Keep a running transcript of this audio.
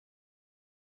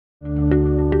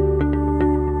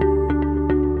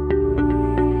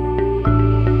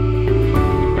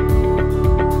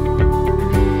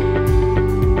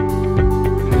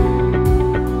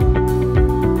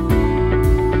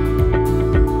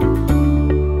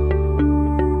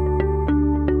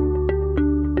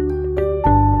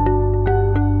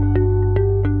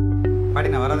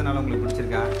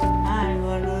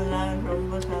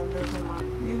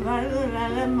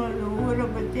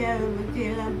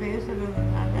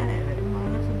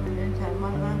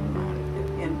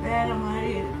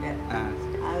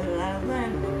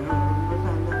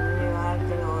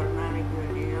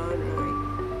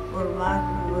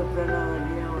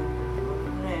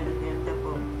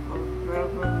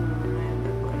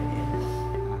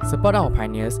Support Our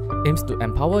Pioneers aims to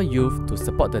empower youth to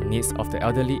support the needs of the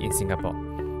elderly in Singapore.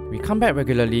 We come back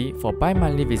regularly for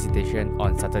bi-monthly visitation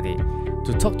on Saturday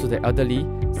to talk to the elderly,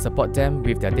 support them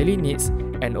with their daily needs,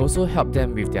 and also help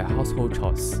them with their household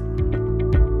chores.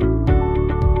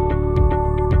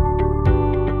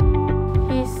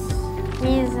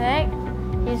 He's Zach,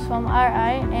 he's from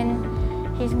RI,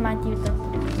 and he's my tutor.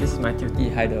 This is my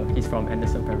tutee, Heider. He's from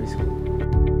Anderson Primary School.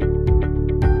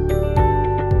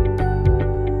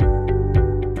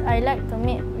 I like to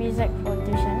meet Zach for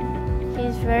tuition.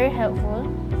 He's very helpful.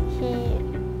 He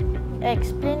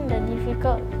explained the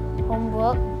difficult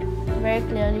homework very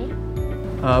clearly.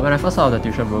 When I first saw the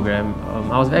tuition program,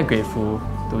 I was very grateful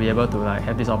to be able to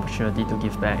have this opportunity to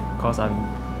give back, because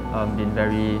I've been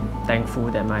very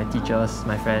thankful that my teachers,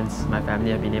 my friends, my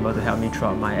family have been able to help me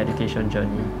throughout my education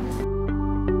journey.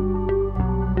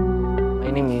 My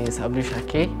name is Abdul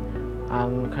Shakir.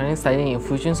 I'm currently studying in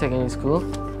Fuchun Secondary School.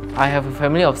 I have a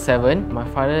family of 7. My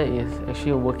father is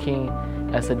actually working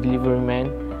as a delivery man.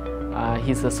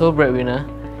 He's a sole breadwinner,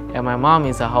 and my mom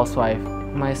is a housewife.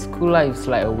 My school life is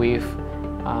like a wave.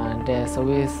 There's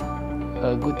always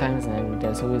good times and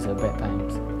there's always bad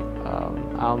times.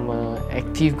 I'm an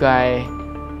active guy,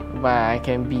 but I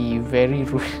can be very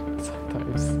rude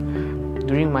sometimes.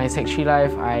 During my Sec 3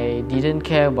 life, I didn't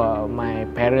care about my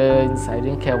parents, I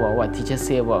didn't care about what teachers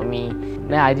say about me.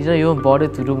 Then I didn't even bother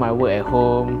to do my work at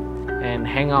home and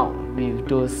hang out with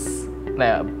those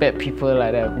bad people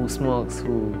like that who smokes,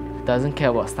 who doesn't care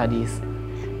about studies.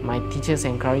 My teachers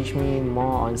encourage me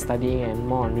more on studying and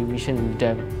more on revision with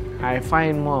them. I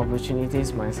find more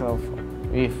opportunities myself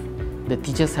with the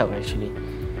teachers' help actually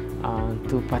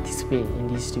to participate in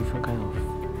these different kind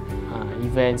of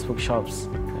events, workshops,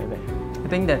 like that. I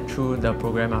think that through the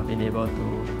program I've been able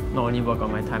to not only work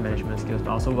on my time management skills,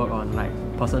 but also work on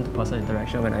person-to-person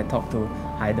interaction when I talk to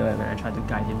Heider and when I try to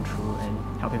guide him through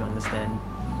and help him understand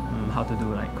how to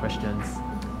do questions.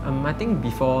 I think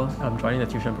before joining the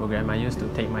tuition program, I used to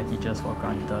take my teachers for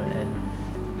granted, and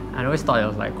I always thought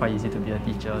it was quite easy to be a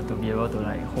teacher, to be able to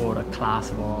hold a class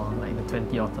for the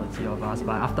 20 or 30 of us.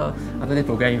 But after the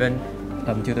program, even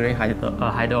tutoring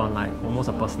Heider on almost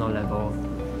a personal level,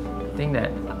 I think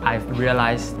that I've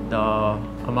realized the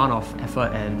amount of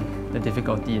effort and the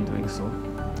difficulty in doing so.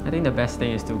 I think the best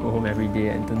thing is to go home every day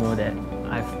and to know that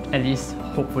I've at least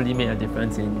hopefully made a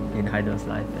difference in Heider's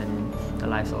life and in the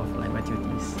lives of my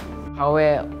tutees.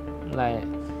 Heartware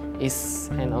is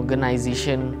an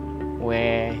organization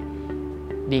where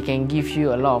they can give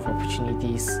you a lot of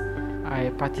opportunities.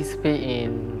 I participate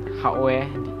in Heartware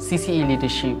CCE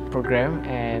leadership program,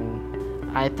 and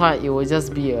I thought it would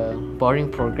just be a boring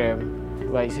program,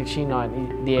 but it's actually not.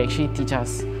 They actually teach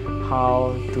us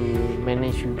how to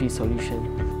manage with this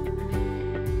solution.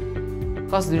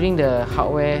 Because during the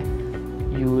Heartware,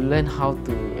 you learn how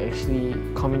to actually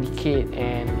communicate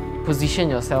and position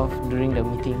yourself during the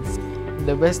meetings.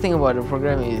 The best thing about the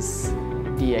program is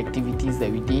the activities that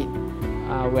we did,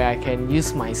 where I can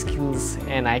use my skills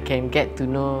and I can get to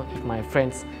know my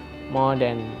friends more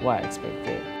than what I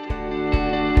expected.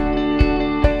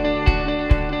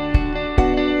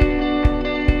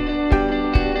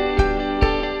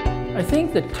 I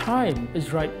think the time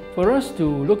is right for us to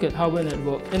look at Heartware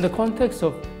Network in the context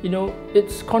of,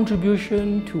 its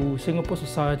contribution to Singapore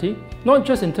society, not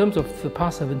just in terms of the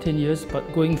past 17 years, but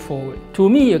going forward. To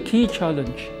me, a key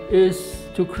challenge is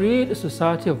to create a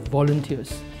society of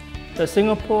volunteers. That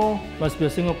Singapore must be a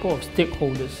Singapore of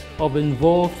stakeholders, of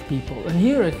involved people. And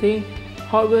here I think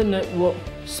Heartware Network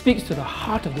speaks to the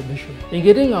heart of the mission in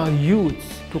getting our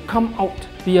youths to come out,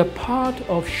 be a part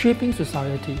of shaping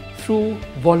society through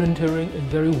volunteering in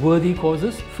very worthy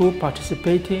causes, through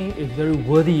participating in very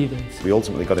worthy events. We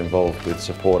ultimately got involved with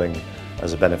supporting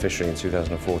as a beneficiary in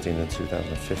 2014 and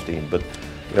 2015, but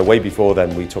way before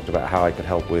then we talked about how I could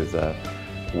help with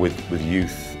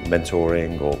youth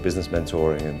mentoring or business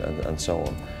mentoring and so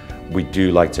on. We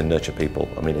do like to nurture people.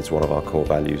 I mean, it's one of our core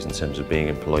values in terms of being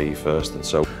employee first, and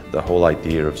so the whole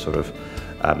idea of sort of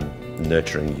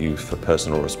nurturing youth for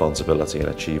personal responsibility and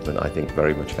achievement, I think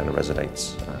very much kind of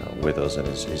resonates with us and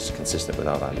is consistent with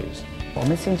our values. 我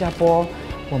们新加坡，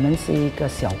我们是一个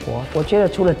小国，我觉得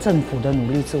除了政府的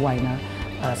努力之外呢，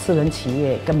私人企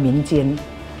业跟民间，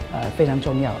非常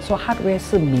重要。说 Heartware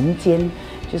是民间，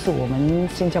就是我们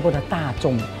新加坡的大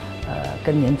众，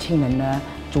跟年轻人呢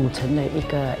组成的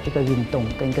一个运动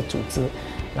跟一个组织，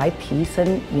来提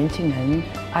升年轻人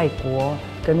爱国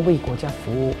跟为国家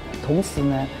服务，同时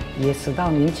呢，也使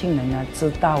到年轻人呢知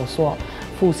道说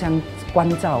互相关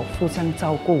照、互相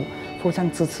照顾、互相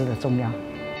支持的重要。